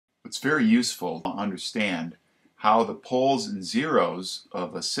It's very useful to understand how the poles and zeros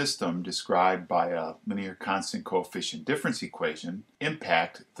of a system described by a linear constant coefficient difference equation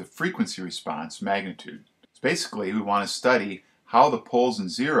impact the frequency response magnitude. So basically, we want to study how the poles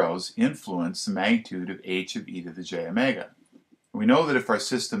and zeros influence the magnitude of h of e to the j omega. We know that if our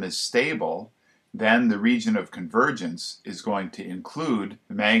system is stable, then the region of convergence is going to include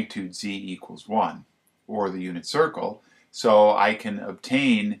the magnitude z equals 1, or the unit circle, so I can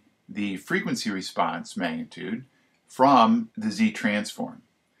obtain the frequency response magnitude from the z transform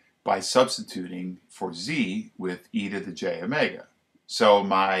by substituting for z with e to the j omega. So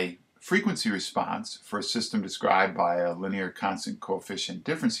my frequency response for a system described by a linear constant coefficient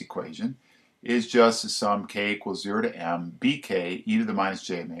difference equation is just the sum k equals 0 to m bk e to the minus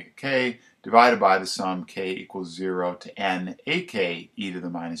j omega k divided by the sum k equals 0 to n ak e to the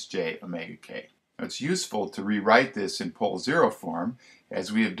minus j omega k. Now, it's useful to rewrite this in pole zero form,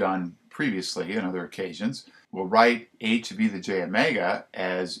 as we have done previously on other occasions. We'll write h of e to the j omega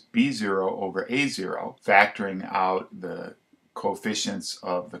as b0 over a0, factoring out the coefficients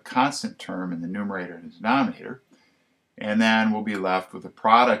of the constant term in the numerator and the denominator. And then we'll be left with a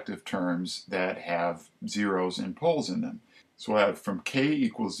product of terms that have zeros and poles in them. So we'll have from k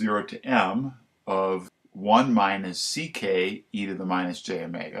equals 0 to m of 1 minus ck e to the minus j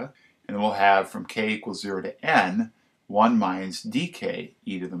omega. And then we'll have from k equals 0 to n, 1 minus dk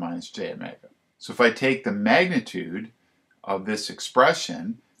e to the minus j omega. So if I take the magnitude of this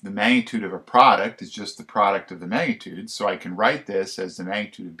expression, the magnitude of a product is just the product of the magnitudes. So I can write this as the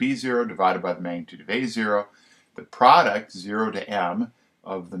magnitude of b0 divided by the magnitude of a0. The product, 0 to m,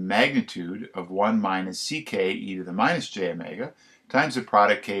 of the magnitude of 1 minus ck e to the minus j omega times the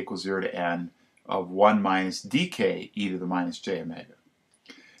product k equals 0 to n of 1 minus dk e to the minus j omega.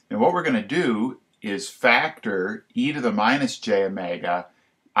 Now what we're going to do is factor e to the minus j omega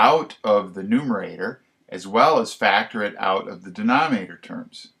out of the numerator as well as factor it out of the denominator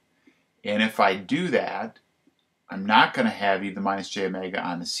terms. And if I do that, I'm not going to have e to the minus j omega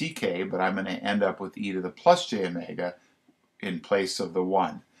on the ck, but I'm going to end up with e to the plus j omega in place of the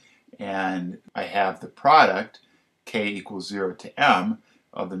 1. And I have the product, k equals 0 to m,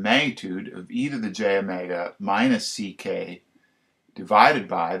 of the magnitude of e to the j omega minus ck divided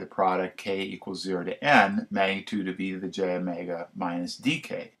by the product k equals 0 to n, magnitude of e to the j omega minus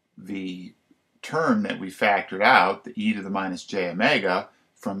dk. The term that we factored out, the e to the minus j omega,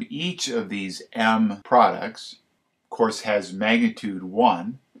 from each of these m products, of course, has magnitude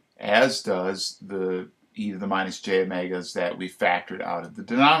 1, as does the e to the minus j omegas that we factored out of the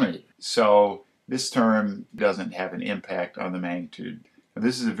denominator. So this term doesn't have an impact on the magnitude. Now,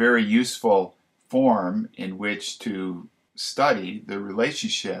 this is a very useful form in which to study the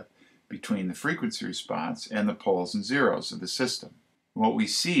relationship between the frequency response and the poles and zeros of the system. What we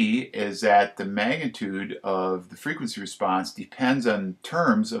see is that the magnitude of the frequency response depends on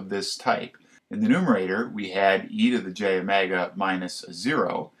terms of this type. In the numerator, we had e to the j omega minus a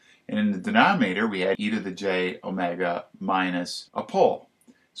 0, and in the denominator, we had e to the j omega minus a pole.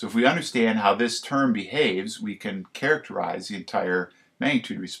 So if we understand how this term behaves, we can characterize the entire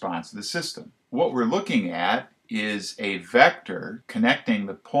magnitude response of the system. What we're looking at is a vector connecting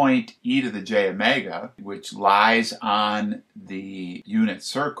the point e to the j omega, which lies on the unit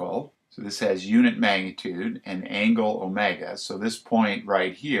circle. So this has unit magnitude and angle omega. So this point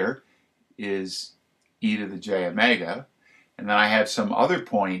right here is e to the j omega. And then I have some other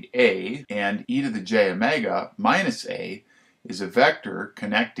point a, and e to the j omega minus a is a vector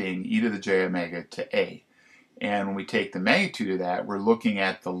connecting e to the j omega to a. And when we take the magnitude of that, we're looking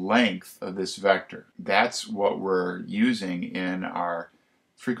at the length of this vector. That's what we're using in our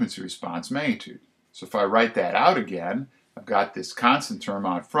frequency response magnitude. So if I write that out again, I've got this constant term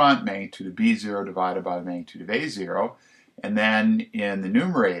out front, magnitude of b0 divided by the magnitude of a0. And then in the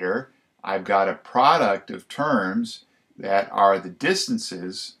numerator, I've got a product of terms that are the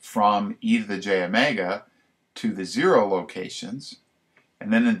distances from e to the j omega to the 0 locations.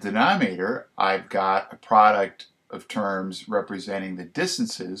 And then in the denominator, I've got a product of terms representing the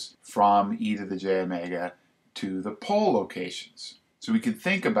distances from e to the j omega to the pole locations. So we can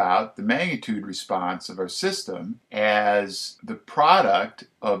think about the magnitude response of our system as the product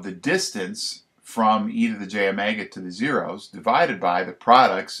of the distance from e to the j omega to the zeros divided by the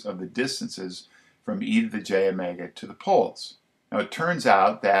products of the distances from e to the j omega to the poles. Now it turns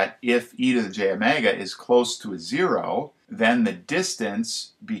out that if e to the j omega is close to a 0, then the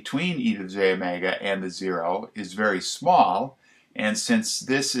distance between e to the j omega and the 0 is very small, and since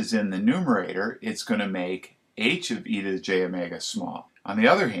this is in the numerator, it's going to make h of e to the j omega small. On the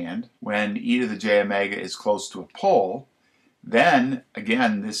other hand, when e to the j omega is close to a pole, Then,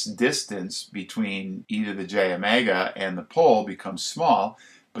 again, this distance between e to the j omega and the pole becomes small,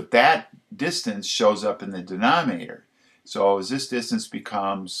 but that distance shows up in the denominator. So as this distance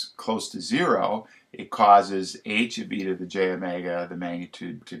becomes close to 0, it causes h of e to the j omega, the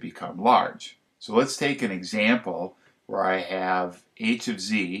magnitude, to become large. So let's take an example where I have h of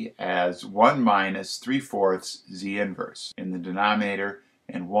z as 1 minus 3/4 z inverse in the denominator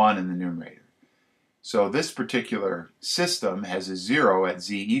and 1 in the numerator. So this particular system has a 0 at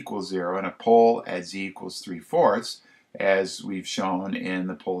z equals 0 and a pole at z equals 3/4, as we've shown in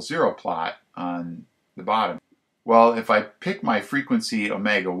the pole 0 plot on the bottom. Well, if I pick my frequency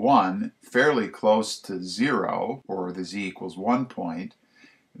omega 1 fairly close to 0, or the z equals 1 point,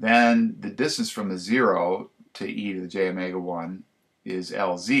 then the distance from the 0 to e to the j omega 1 is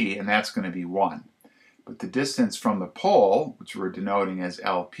Lz, and that's going to be 1. But the distance from the pole, which we're denoting as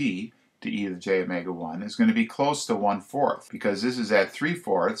Lp, to e to the j omega 1 is going to be close to 1/4, because this is at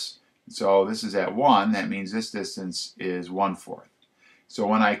 3/4, so this is at 1, that means this distance is 1/4. So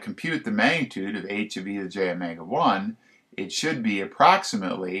when I compute the magnitude of h of e to the j omega 1, it should be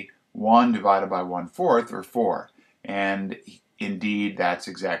approximately 1 divided by 1/4, or 4. And indeed, that's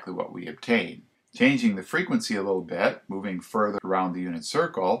exactly what we obtain. Changing the frequency a little bit, moving further around the unit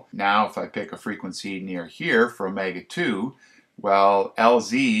circle, now if I pick a frequency near here for omega 2, well,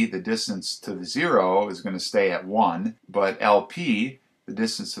 Lz, the distance to the 0, is going to stay at 1, but Lp, the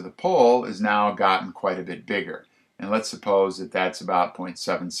distance to the pole, is now gotten quite a bit bigger. And let's suppose that that's about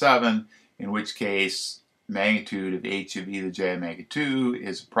 0.77, in which case magnitude of h of e to the j omega 2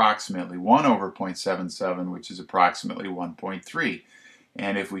 is approximately 1 over 0.77, which is approximately 1.3.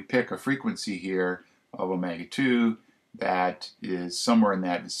 And if we pick a frequency here of omega 2 that is somewhere in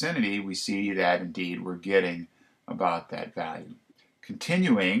that vicinity, we see that indeed we're getting about that value.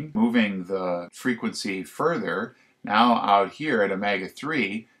 Continuing, moving the frequency further, now out here at omega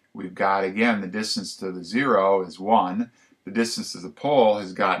 3, we've got again the distance to the 0 is 1. The distance to the pole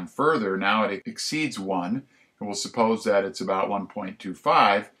has gotten further, now it exceeds 1, and we'll suppose that it's about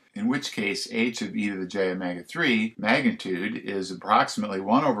 1.25, in which case h of e to the j omega 3 magnitude is approximately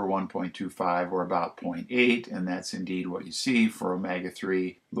 1 over 1.25, or about 0.8, and that's indeed what you see for omega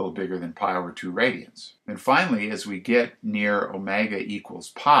 3, a little bigger than pi over 2 radians. And finally, as we get near omega equals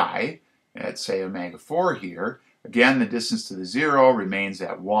pi, at say omega 4 here, again the distance to the 0 remains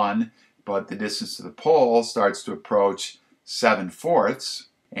at 1, but the distance to the pole starts to approach 7/4,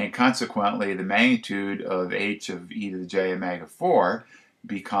 and consequently the magnitude of h of e to the j omega 4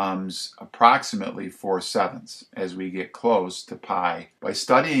 becomes approximately 4/7 as we get close to pi. By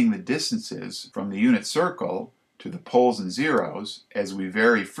studying the distances from the unit circle to the poles and zeros, as we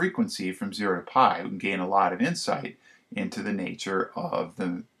vary frequency from 0 to pi, we can gain a lot of insight into the nature of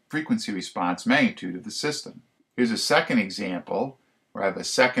the frequency response magnitude of the system. Here's a second example where I have a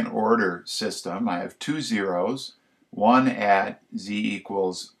second order system. I have two zeros, one at z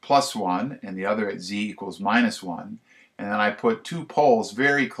equals +1 and the other at z equals -1. And then I put two poles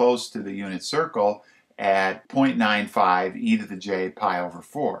very close to the unit circle at 0.95 e to the j pi over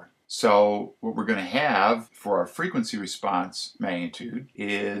 4. So what we're going to have for our frequency response magnitude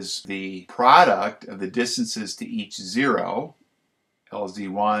is the product of the distances to each zero,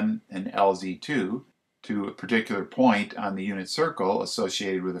 Lz1 and Lz2, to a particular point on the unit circle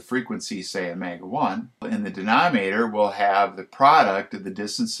associated with a frequency, say omega 1. In the denominator, we'll have the product of the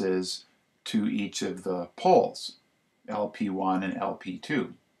distances to each of the poles, LP1 and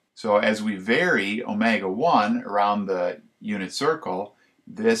LP2. So as we vary omega 1 around the unit circle,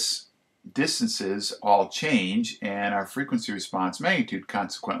 this distances all change and our frequency response magnitude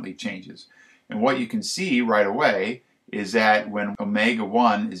consequently changes. And what you can see right away is that when omega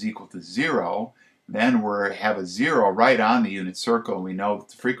 1 is equal to 0, then we have a 0 right on the unit circle, and we know that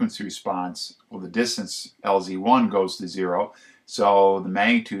the frequency response, well, the distance Lz1 goes to 0, so the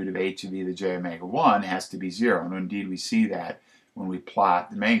magnitude of h of e to the j omega 1 has to be 0, and indeed we see that when we plot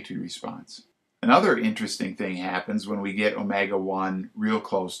the magnitude response. Another interesting thing happens when we get omega 1 real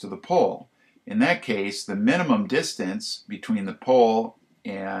close to the pole. In that case, the minimum distance between the pole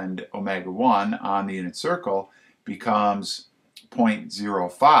and omega 1 on the unit circle becomes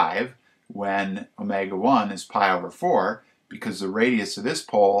 0.05 when omega 1 is pi over 4, because the radius of this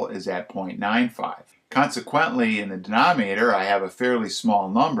pole is at 0.95. Consequently, in the denominator, I have a fairly small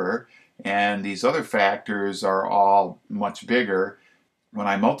number, and these other factors are all much bigger. When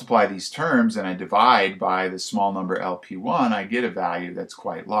I multiply these terms and I divide by the small number LP1, I get a value that's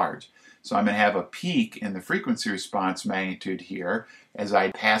quite large. So I'm going to have a peak in the frequency response magnitude here as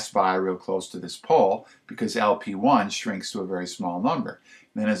I pass by real close to this pole, because LP1 shrinks to a very small number.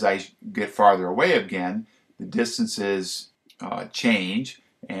 And then as I get farther away again, the distances change,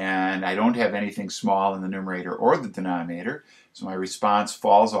 and I don't have anything small in the numerator or the denominator, so my response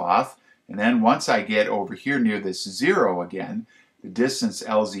falls off. And then once I get over here near this 0 again, the distance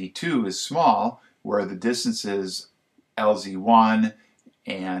LZ2 is small, where the distances LZ1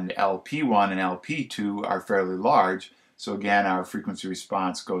 and LP1 and LP2 are fairly large. So again, our frequency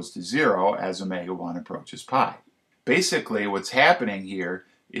response goes to 0 as omega 1 approaches pi. Basically, what's happening here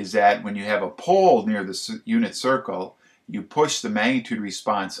is that when you have a pole near the unit circle, you push the magnitude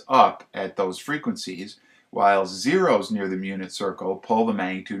response up at those frequencies, while zeros near the unit circle pull the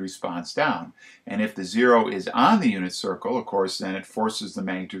magnitude response down. And if the 0 is on the unit circle, of course, then it forces the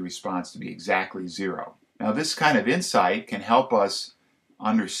magnitude response to be exactly 0. Now, this kind of insight can help us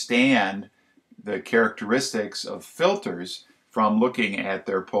understand the characteristics of filters from looking at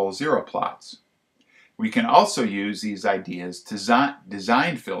their pole zero plots. We can also use these ideas to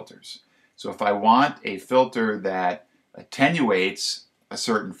design filters. So if I want a filter that attenuates a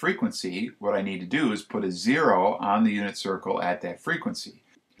certain frequency, what I need to do is put a 0 on the unit circle at that frequency.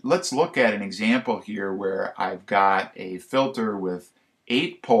 Let's look at an example here where I've got a filter with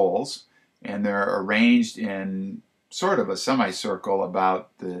 8 poles, and they're arranged in sort of a semicircle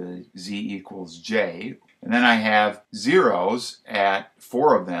about the z equals j. And then I have zeros at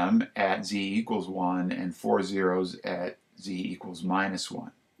 4 of them at z equals 1 and 4 zeros at z equals minus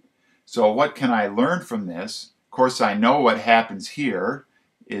 1. So what can I learn from this? Of course, I know what happens here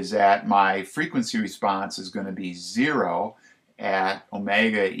is that my frequency response is going to be 0 at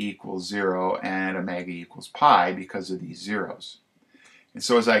omega equals 0 and omega equals pi because of these zeros. And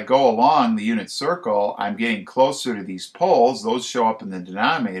so as I go along the unit circle, I'm getting closer to these poles. Those show up in the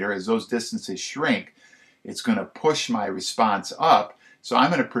denominator. As those distances shrink, it's going to push my response up. So I'm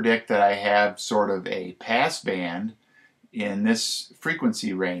going to predict that I have sort of a pass band in this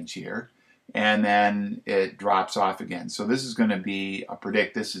frequency range here, and then it drops off again. So this is going to be, I'll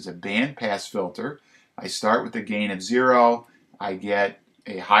predict this is a band pass filter. I start with a gain of 0. I get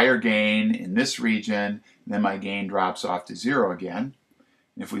a higher gain in this region, and then my gain drops off to 0 again.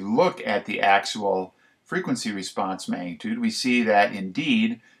 And if we look at the actual frequency response magnitude, we see that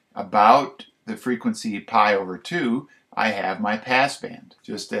indeed about the frequency pi over 2, I have my passband,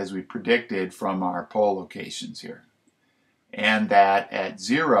 just as we predicted from our pole locations here. And that at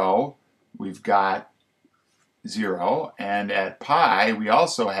 0, we've got 0, and at pi, we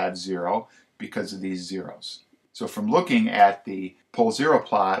also have 0 because of these zeros. So from looking at the pole zero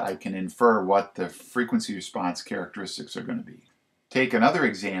plot, I can infer what the frequency response characteristics are going to be. Take another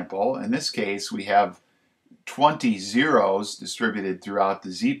example. In this case, we have 20 zeros distributed throughout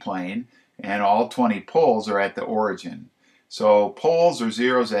the z-plane, and all 20 poles are at the origin. So poles or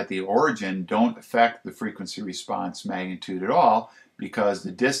zeros at the origin don't affect the frequency response magnitude at all, because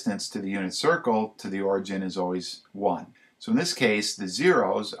the distance to the unit circle to the origin is always 1. So in this case, the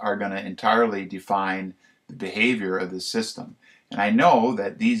zeros are going to entirely define the behavior of the system. And I know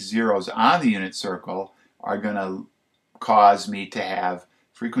that these zeros on the unit circle are going to cause me to have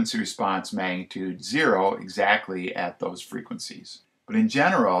frequency response magnitude 0 exactly at those frequencies. But in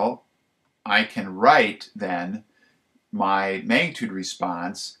general, I can write then my magnitude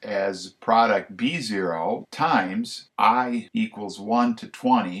response as product B0 times I equals 1 to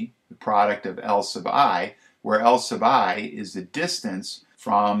 20, the product of L sub I, where L sub I is the distance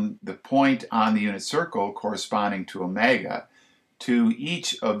from the point on the unit circle corresponding to omega to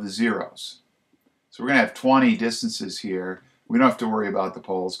each of the zeros. So we're going to have 20 distances here. We don't have to worry about the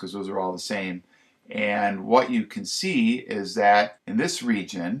poles because those are all the same. And what you can see is that in this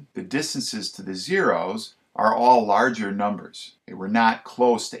region, the distances to the zeros are all larger numbers. We're not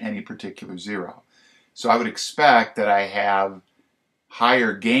close to any particular zero. So I would expect that I have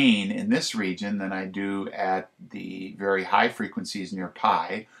higher gain in this region than I do at the very high frequencies near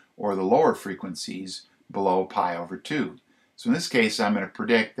pi or the lower frequencies below pi over 2. So in this case, I'm going to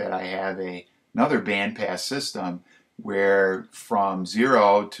predict that I have another bandpass system where from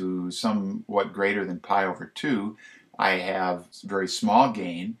 0 to somewhat greater than pi over 2, I have very small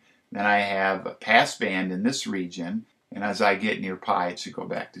gain. Then I have a passband in this region, and as I get near pi, it should go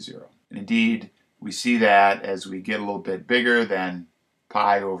back to 0. And indeed, we see that as we get a little bit bigger than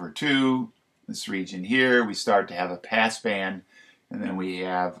pi over 2, this region here, we start to have a passband, and then we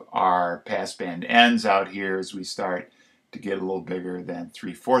have our passband ends out here as we start to get a little bigger than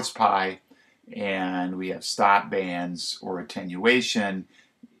 3/4 pi, and we have stop bands or attenuation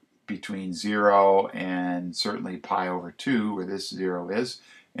between 0 and certainly pi over 2, where this 0 is,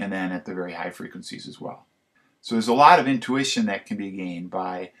 and then at the very high frequencies as well. So there's a lot of intuition that can be gained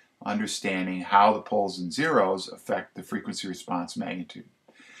by understanding how the poles and zeros affect the frequency response magnitude.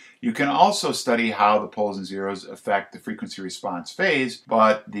 You can also study how the poles and zeros affect the frequency response phase,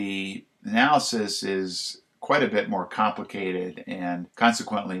 but the analysis is quite a bit more complicated and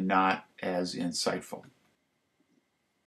consequently not as insightful.